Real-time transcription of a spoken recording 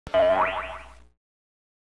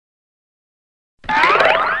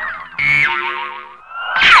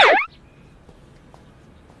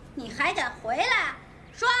你还敢回来？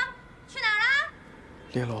说，去哪儿了？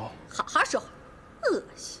玲珑，好好说话，恶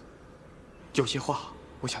心。有些话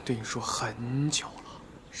我想对你说很久了。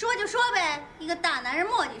说就说呗，一个大男人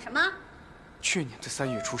磨叽什么？去年的3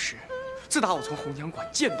月初10，自打我从红娘馆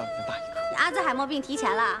见到你的那一刻，你阿兹海默病提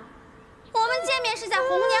前了。我们见面是在红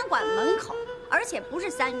娘馆门口，而且不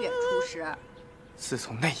是3月初10。自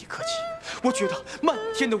从那一刻起，我觉得漫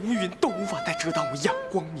天的乌云都无法再遮挡我阳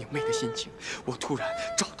光明媚的心情。我突然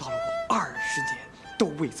找到了我20年都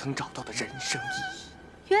未曾找到的人生意义。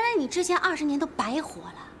原来你之前20年都白活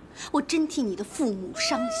了，我真替你的父母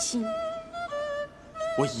伤心。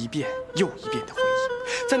我一遍又一遍地回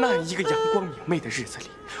忆，在那样一个阳光明媚的日子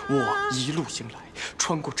里，我一路行来，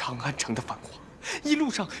穿过长安城的繁华，一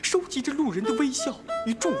路上收集着路人的微笑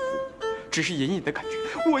与祝福。只是隐隐的感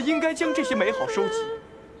觉，我应该将这些美好收集，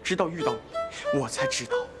直到遇到你，我才知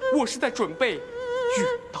道我是在准备遇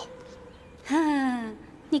到你。哼，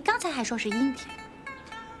你刚才还说是阴天。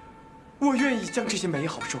我愿意将这些美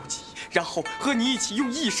好收集，然后和你一起用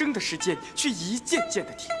一生的时间去一件件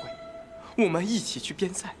的体会。我们一起去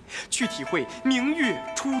边塞，去体会明月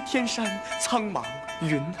出天山，苍茫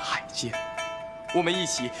云海间。我们一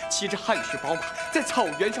起骑着汗血宝马在草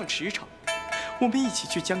原上驰骋。我们一起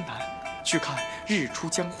去江南，去看日出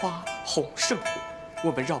江花红胜火。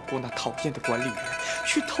我们绕过那讨厌的管理员，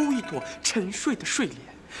去偷一朵沉睡的睡莲，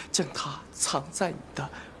将它藏在你的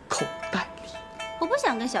口袋里。我不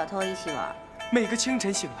想跟小偷一起玩。每个清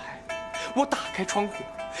晨醒来，我打开窗户，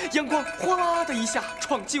阳光哗啦的一下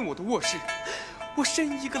闯进我的卧室，我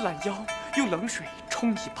伸一个懒腰，用冷水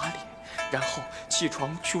冲一把脸，然后起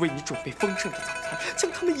床去为你准备丰盛的早餐，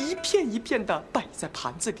将它们一片一片地摆在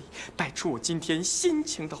盘子里，摆出我今天心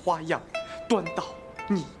情的花样，端到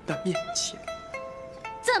你的面前。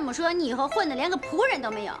这么说，你以后混的连个仆人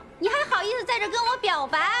都没有，你还好意思在这跟我表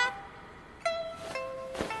白？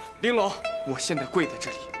玲珑，我现在跪在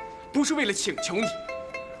这里，不是为了请求你，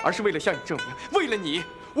而是为了向你证明，为了你，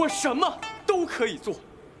我什么都可以做。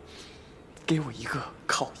给我一个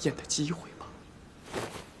考验的机会吧。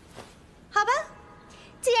好吧，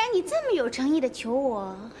既然你这么有诚意的求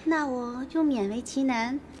我，那我就勉为其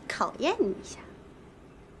难考验你一下。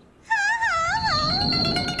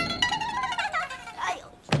哎呦，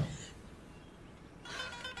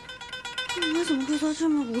我怎么会做这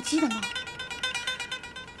么无稽的梦？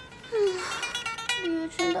李月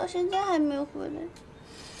琛到现在还没回来，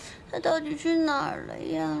他到底去哪儿了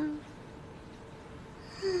呀？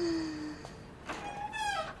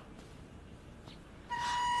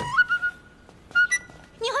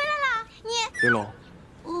你回来了，你。玲珑，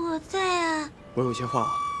我在啊。我有些话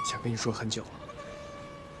想跟你说很久了。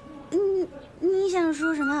你想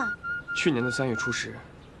说什么？去年的3月初10，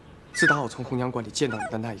自打我从红娘馆里见到你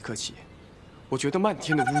的那一刻起，我觉得漫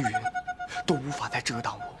天的乌云都无法再遮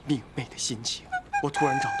挡我明媚的心情。我突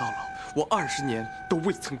然找到了我20年都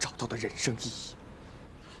未曾找到的人生意义。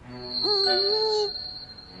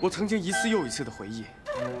我曾经一次又一次的回忆，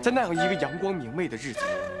在那样一个阳光明媚的日子里，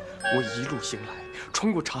我一路行来，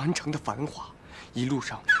穿过长安城的繁华，一路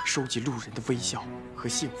上收集路人的微笑和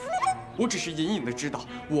幸福。我只是隐隐的知道，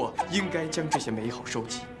我应该将这些美好收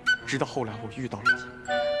集。直到后来我遇到了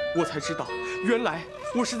你，我才知道，原来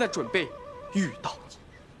我是在准备遇到你。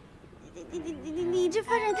你这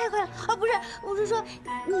发展太快了啊！不是，我是说，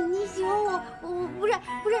你喜欢我，我不是。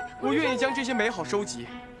我愿意将这些美好收集，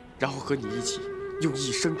然后和你一起用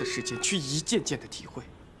一生的时间去一件件的体会。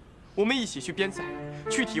我们一起去边塞，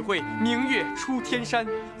去体会明月出天山，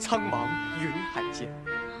苍茫云海间。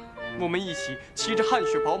我们一起骑着汗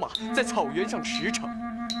血宝马在草原上驰骋。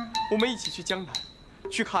我们一起去江南，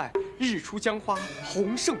去看日出江花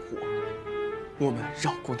红胜火。我们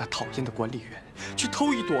绕过那讨厌的管理员，去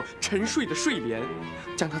偷一朵沉睡的睡莲，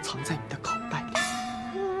将它藏在你的口袋里。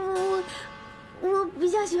我比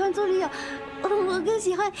较喜欢做驴友，我更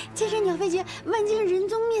喜欢千山鸟飞绝、万径人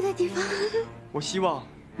踪灭的地方。我希望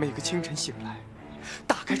每个清晨醒来，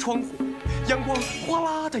打开窗户，阳光哗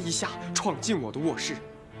啦的一下闯进我的卧室，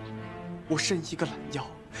我伸一个懒腰，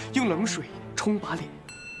用冷水冲把脸，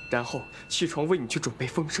然后起床为你去准备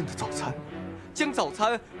丰盛的早餐。将早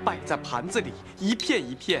餐摆在盘子里，一片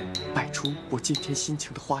一片摆出我今天心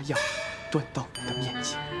情的花样，端到你的面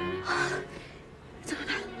前。怎么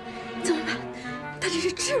办？他只是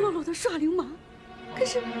赤裸裸的耍流氓，可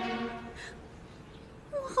是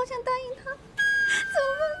我好想答应他，怎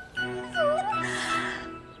么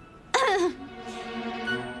办？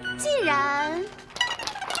既然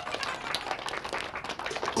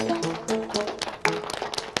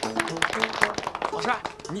老师，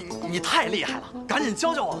你太厉害了，赶紧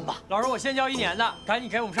教教我们吧。老师，我先教1年的，赶紧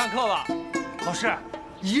给我们上课吧。老师，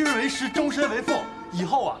一日为师，终身为父，以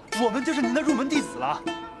后啊，我们就是您的入门弟子了。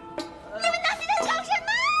你们到底在搞什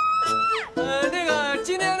么？那个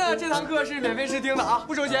今天呢这堂课是免费试听的啊，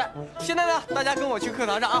不收钱。现在呢，大家跟我去课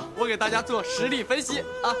堂上啊，我给大家做实例分析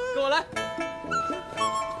啊，跟我来。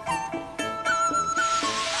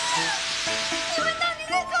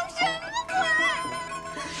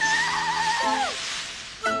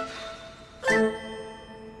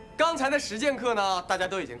 刚才的实践课呢，大家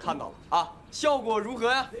都已经看到了啊，效果如何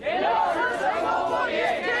呀？天下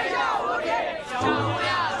无敌，小姑娘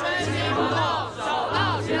真心不动，手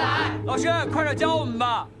到擒来。老师，快点教我们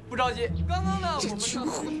吧！不着急，刚刚呢我们上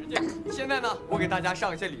了实践，现在呢我给大家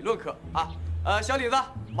上一些理论课啊。小李子，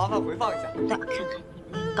麻烦回放一下。让我看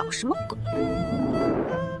看，搞什么鬼？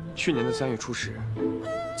去年的3月初10，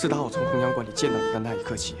自打我从红娘馆里见到你的那一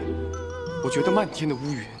刻起，我觉得漫天的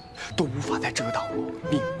乌云 都无法再遮挡我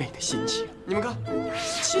明媚的心情。你们看，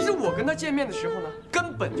其实我跟他见面的时候呢，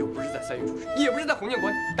根本就不是在3月初10，也不是在红娘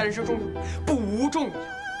馆里，但是重要不重要？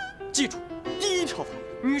记住，第一条法，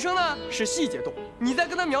女生呢是细节动物，你在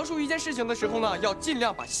跟她描述一件事情的时候呢，要尽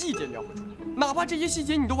量把细节描绘出来，哪怕这些细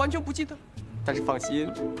节你都完全不记得，但是放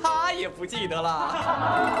心，她也不记得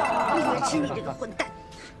了。李月琛，你这个混蛋，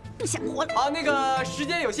不想活了！好，那个时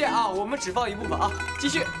间有限啊，我们只放一部分啊，继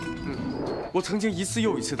续。我曾经一次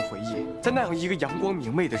又一次的回忆，在那样一个阳光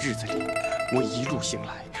明媚的日子里，我一路行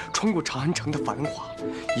来，穿过长安城的繁华，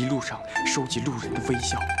一路上收集路人的微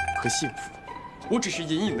笑和幸福。我只是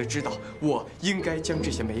隐隐的知道，我应该将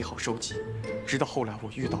这些美好收集。直到后来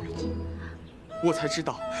我遇到了你，我才知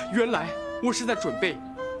道，原来我是在准备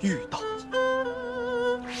遇到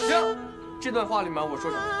你。行，这段话里面我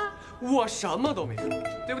说什么？我什么都没说，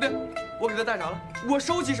对不对？我给他带啥了？我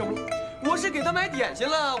收集什么了？ 我是给他买点心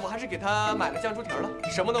了，我还是给他买了酱猪蹄了，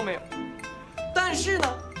什么都没有。但是呢，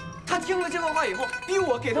他听了这段话以后，比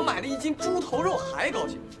我给他买的1斤猪头肉还高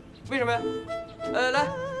兴。为什么呀？来，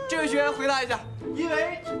这位学员回答一下。因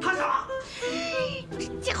为他傻。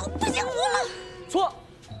这后不想活了。错，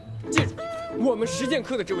记住，我们实践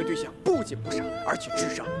课的这位对象不仅不傻，而且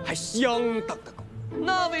智商还相当的高。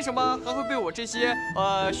那为什么还会被我这些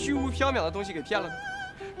虚无缥缈的东西给骗了呢？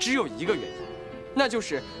只有一个原因。 那就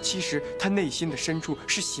是，其实他内心的深处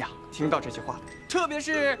是想听到这些话的，特别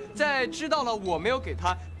是在知道了我没有给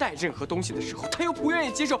他带任何东西的时候，他又不愿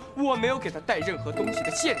意接受我没有给他带任何东西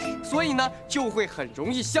的现实，所以呢，就会很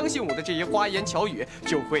容易相信我的这些花言巧语，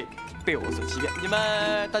就会被我所欺骗。你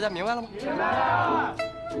们大家明白了吗？明白了。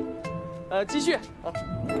继续啊！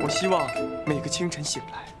我希望每个清晨醒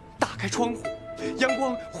来，打开窗户，阳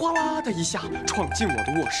光哗啦的一下闯进我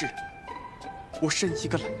的卧室，我伸一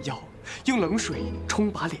个懒腰。 用冷水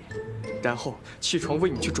冲把脸，然后起床为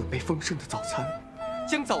你去准备丰盛的早餐，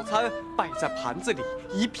将早餐摆在盘子里，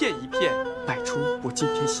一片一片摆出我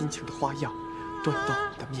今天心情的花样，端到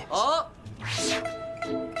你的面前。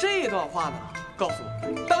这段话呢，告诉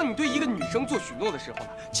我，当你对一个女生做许诺的时候呢，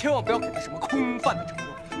千万不要给她什么空泛的承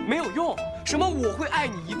诺，没有用。什么我会爱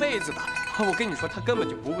你一辈子的，我跟你说，她根本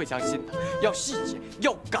就不会相信的。要细节，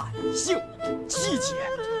要感性，细节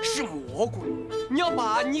是魔鬼。 你要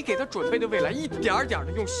把你给他准备的未来一点点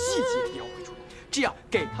的用细节描绘出来，这样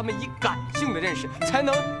给他们以感性的认识，才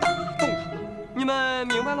能打动他们。你们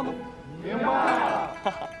明白了吗？明白了。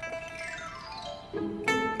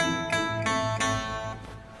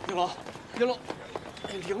玲珑，玲珑，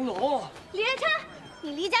玲珑，李月琛，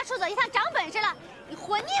你离家出走一趟长本事了，你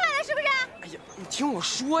活腻歪了是不是？哎呀，你听我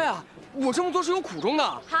说呀，我这么做是有苦衷的。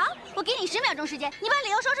好，我给你10秒钟时间，你把理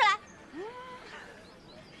由说出来。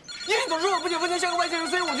 因为总是我不久不前像个外星人，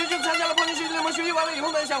所以我就去参加了泡妞学习联盟。学习完了以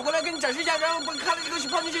后呢，想回来跟你展示一下，然后看了这个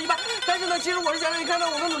泡妞学习班。但是呢，其实我是想让你看到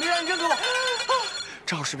我的努力，让你认可我。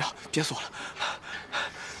正好10秒，别锁了。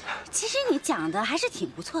其实你讲的还是挺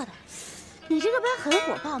不错的，你这个班很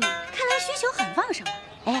火爆嘛，看来需求很旺盛。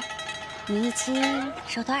哎，你一期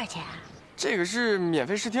收多少钱啊？这个是免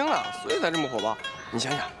费试听的，所以才这么火爆。你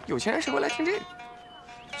想想，有钱人谁会来听这个？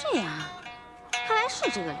这样，看来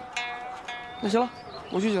是这个理。那行了。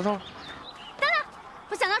 我去结账了。等等，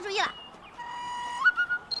我想到主意了。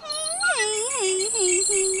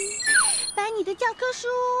把你的教科书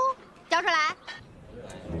交出来。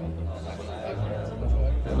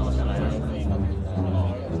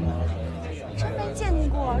真没见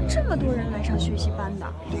过这么多人来上学习班的。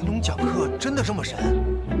玲珑讲课真的这么神？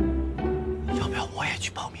要不要我也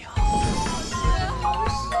去报名啊？好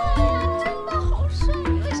帅呀，真的好帅！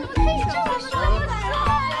你为什么可以这么帅呀？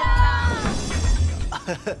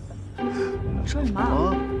 你说什么？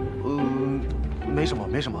啊，没什么，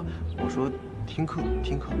没什么。我说听课，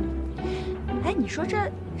听课。哎，你说这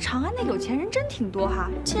长安的有钱人真挺多哈，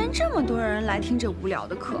竟然这么多人来听这无聊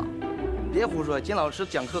的课。别胡说，金老师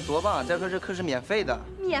讲课多棒！再说这课是免费的。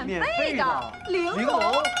免费的？玲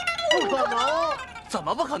珑？不可能！怎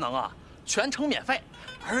么不可能啊？全程免费，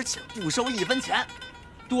而且不收1分钱。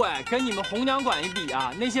对，跟你们红娘馆一比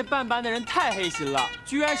啊，那些办班的人太黑心了，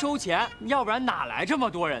居然收钱，要不然哪来这么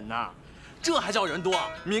多人呢？这还叫人多？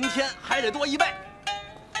明天还得多1倍。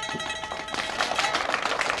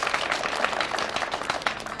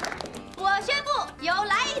我宣布，由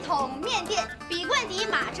来一桶面店、比冠迪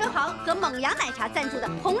马车行和猛羊奶茶赞助的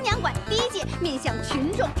红娘馆第1届面向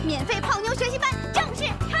群众免费泡妞学习班正式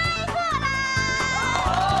开课啦！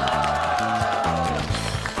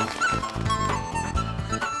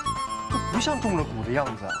不像中了蛊的样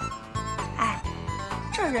子啊！哎，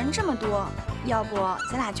这人这么多，要不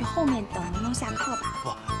咱俩去后面等玲珑下课吧？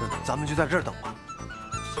不，咱们就在这儿等吧。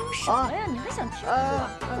听什么呀？你还想听课？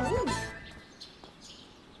走你！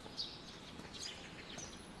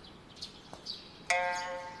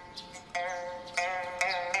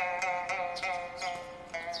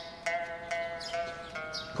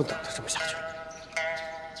不能再这么下去。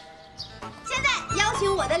现在邀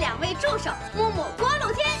请我的2位助手木木、郭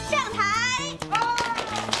露天上台。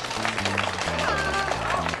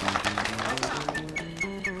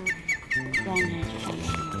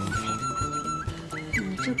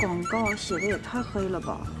你这广告写的也太黑了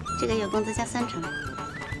吧？这个有工资加3成。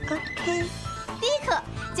OK。第1课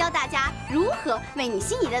教大家如何为你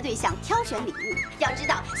心仪的对象挑选礼物。要知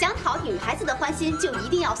道，想讨女孩子的欢心，就一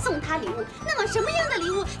定要送她礼物。那么，什么样的礼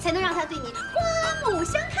物才能让她对你刮目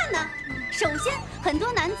相看呢？首先，很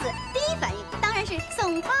多男子第一反应当然是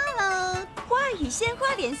送花喽。花语鲜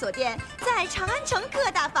花连锁店在长安城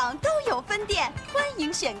各大坊都有分店，欢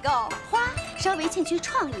迎选购。花稍微欠缺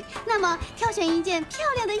创意，那么挑选一件漂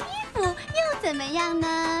亮的衣服又怎么样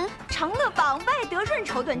呢？长乐坊外德润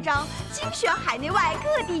绸缎章，精选海内外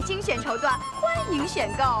各地精选绸缎，欢迎选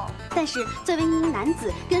购。但是，作为一名男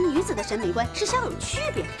子跟女子的审美观是稍有区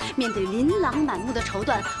别，面对琳琅满目的绸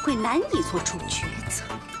缎，会难以做出抉择。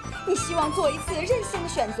你希望做一次任性的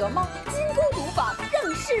选择吗？金钩独坊让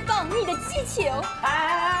你释放你的激情。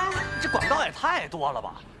哎，这广告也太多了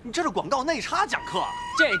吧！你这是广告内插讲课，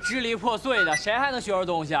这支离破碎的，谁还能学出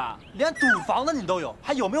东西啊？连赌房的你都有，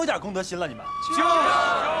还有没有点公德心了？你们安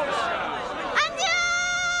静！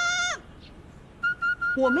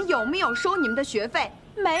我们有没有收你们的学费？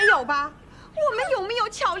没有吧？我们有没有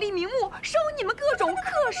巧立名目收你们各种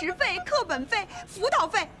课时费、课本费、辅导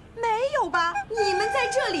费？没有吧？你们在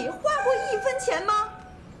这里花过1分钱吗？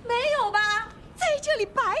没有吧？在这里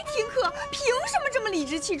白听课，凭什么这么理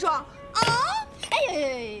直气壮啊？哎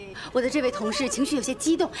呀，我的这位同事情绪有些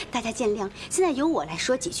激动，大家见谅。现在由我来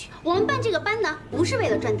说几句。我们办这个班呢，不是为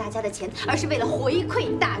了赚大家的钱，而是为了回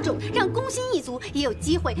馈大众，让工薪一族也有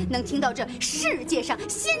机会能听到这世界上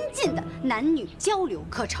先进的男女交流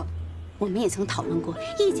课程。我们也曾讨论过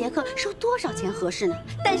1节课收多少钱合适呢？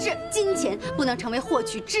但是金钱不能成为获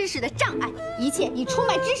取知识的障碍，一切以出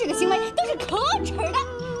卖知识的行为都是可耻的。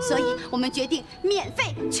所以我们决定免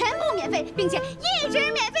费，全部免费，并且一直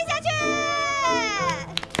免费下去。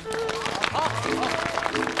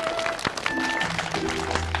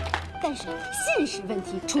但是现实问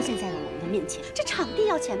题出现在了我们的面前，这场地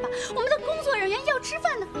要钱吧，我们的工作人员要吃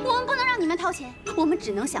饭呢，我们不能让你们掏钱，我们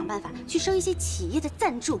只能想办法去收一些企业的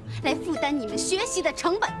赞助，来负担你们学习的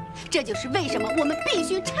成本。这就是为什么我们必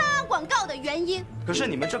须插广告的原因。可是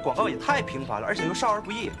你们这广告也太频繁了，而且又少儿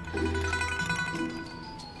不宜。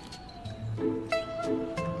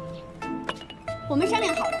我们商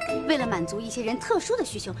量好了，为了满足一些人特殊的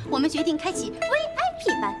需求，我们决定开启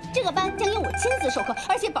VIP 班。这个班将由我亲自授课，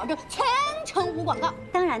而且保证全程无广告。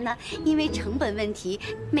当然呢，因为成本问题，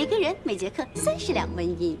每个人每节课30两纹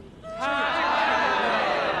银。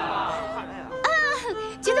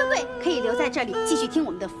绝对贵，可以留在这里继续听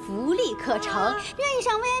我们的福利课程。愿意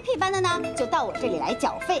上 VIP 班的呢，就到我这里来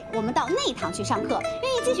缴费，我们到内堂去上课。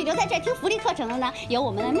愿意继续留在这儿听福利课程的呢，由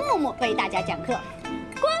我们的木木为大家讲课。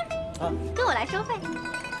光，跟我来收费。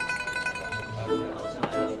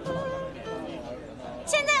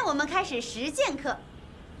现在我们开始实践课。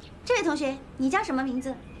这位同学，你叫什么名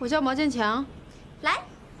字？我叫毛建强。来，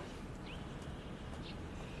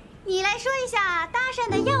你来说一下搭讪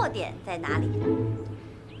的要点在哪里？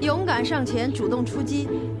勇敢上前，主动出击，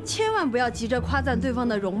千万不要急着夸赞对方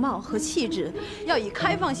的容貌和气质，要以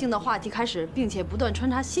开放性的话题开始，并且不断穿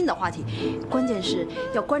插新的话题。关键是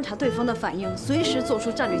要观察对方的反应，随时做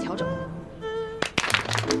出战略调整。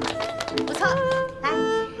不错，来，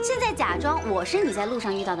现在假装我是你在路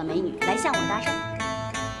上遇到的美女，来向我搭讪。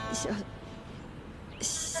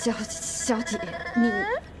小姐，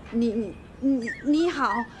你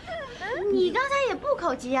好，你刚才也不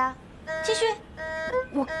口急啊，继续。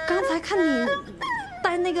我刚才看你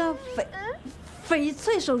戴那个翡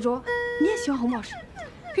翠手镯，你也喜欢红宝石？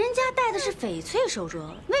人家戴的是翡翠手镯，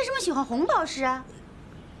为什么喜欢红宝石啊？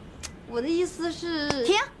我的意思是……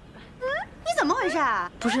停！你怎么回事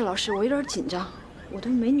啊？不是老师，我有点紧张，我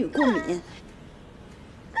对美女过敏。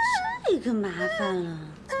这个麻烦了，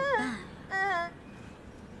怎么办？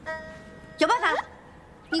有办法了，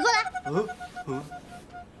你过来。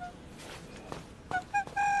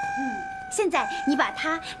现在你把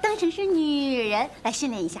她当成是女人来训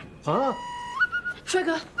练一下。啊，帅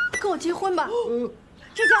哥，跟我结婚吧。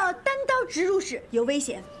这叫单刀直入式，有危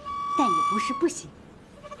险，但也不是不行。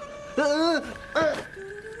不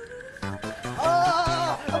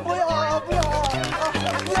要不要！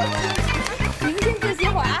您先休息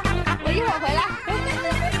会儿啊，我一会儿回来。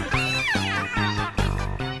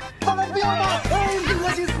妈妈不要嘛！恶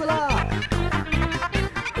心死了！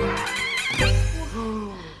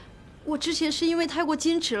我之前是因为太过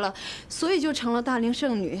矜持了，所以就成了大龄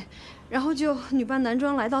剩女，然后就女扮男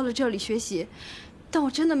装来到了这里学习。但我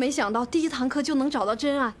真的没想到第一堂课就能找到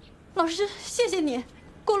真爱。老师，谢谢你。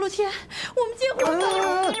过路天，我们结婚吧！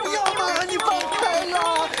不要嘛！你放开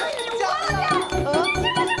了！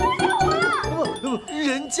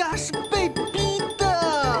人家是被逼的。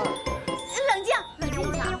冷静，冷静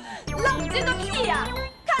一下。冷静个屁呀！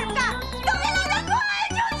看什么看？给我老娘滚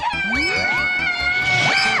出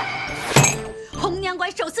去！红娘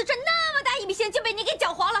馆首次赚那么大一笔钱就被你给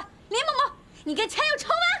搅黄了，林嬷嬷，你跟钱有仇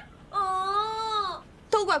吗？哦，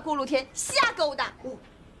都怪过路天瞎勾搭。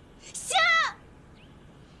瞎！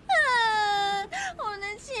我的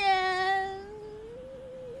钱！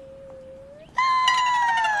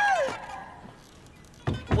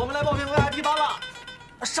我们来报名 VIP 班了，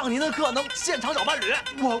上您的课能现场找伴侣。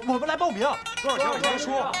我们来报名，多少钱能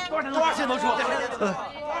出？多少钱能出？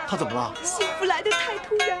他怎么了？幸福来得太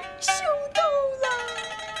突然，秀逗了。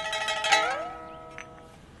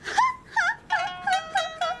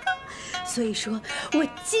所以说我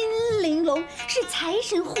金玲珑是财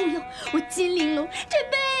神护佑，我金玲珑这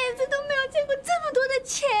辈子都没有见过这么多的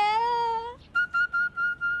钱。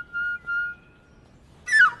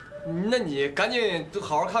那你赶紧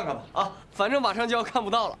好好看看吧啊，反正马上就要看不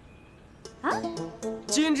到了。啊？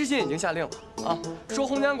基因之心已经下令了啊，说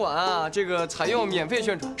红娘馆啊这个采用免费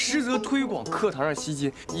宣传，实则推广课堂上吸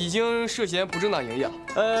金，已经涉嫌不正当营业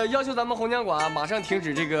了。要求咱们红娘馆马上停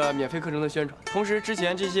止这个免费课程的宣传，同时之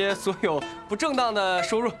前这些所有不正当的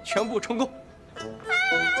收入全部充公。怎么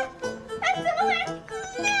回事？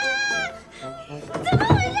怎么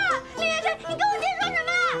回事？李月琛，你跟我爹说什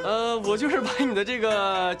么？我就是把你的这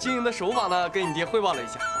个经营的手法呢跟你爹汇报了一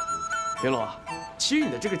下。玲珑啊，其实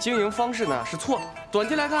你的这个经营方式呢是错的，短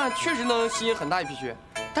期来看确实能吸引很大一批学员，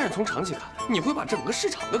但是从长期看，你会把整个市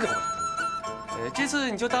场都给毁了。这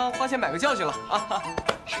次你就当花钱买个教训了啊！我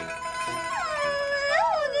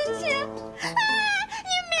的钱！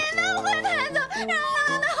你别把我抬走，让我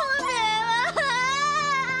当红娘吧！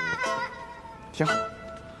挺好，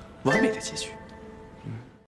完美的结局。